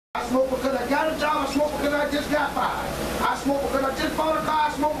I smoke because I got a job. I smoke because I just got fired. I smoke because I just bought a car.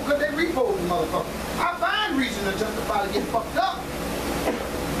 I smoke because they repoed the motherfucker. I find reason to justify to get fucked up.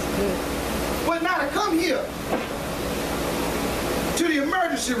 But now to come here to the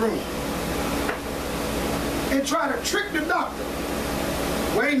emergency room and try to trick the doctor.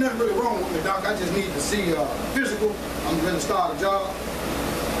 Well, ain't nothing really wrong with me, doc. I just need to see a physical. I'm going to start a job.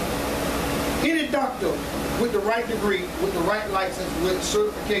 Any doctor with the right degree, with the right license, with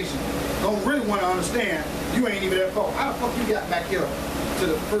certification, don't really want to understand you ain't even at fault. How the fuck you got back here to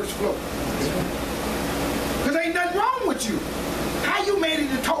the first floor? Because ain't nothing wrong with you. How you made it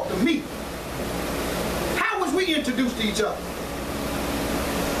to talk to me? How was we introduced to each other?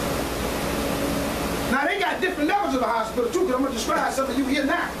 Now they got different levels of the hospital too, because I'm going to describe some of you here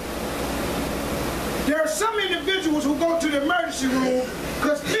now. There are some individuals who go to the emergency room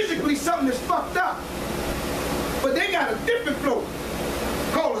because physically something is fucked up. But they got a different floor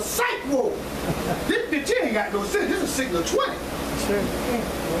called a psych ward. This bitch here ain't got no sense. This is a signal 20.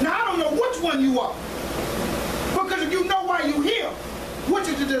 Sure. Now I don't know which one you are. Because if you know why you here, which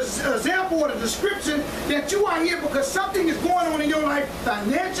is the example or the description that you are here because something is going on in your life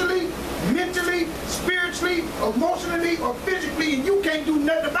financially, mentally, spiritually, emotionally, or physically, and you can't do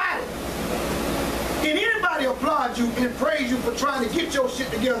nothing about it. And anybody applaud you and praise you for trying to get your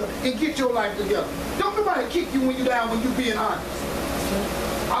shit together and get your life together. Don't nobody kick you when you're down when you're being honest.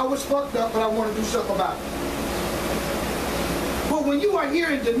 I was fucked up, but I want to do something about it. But when you are here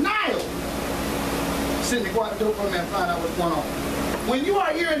in denial, Sidney, go out the door for me and find out what's going on. When you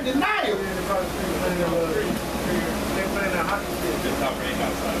are here in denial,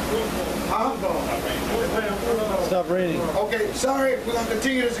 Stop raining. Okay, sorry, we're going to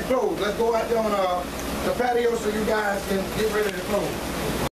continue this and close. Let's go out there on the patio so you guys can get ready to close.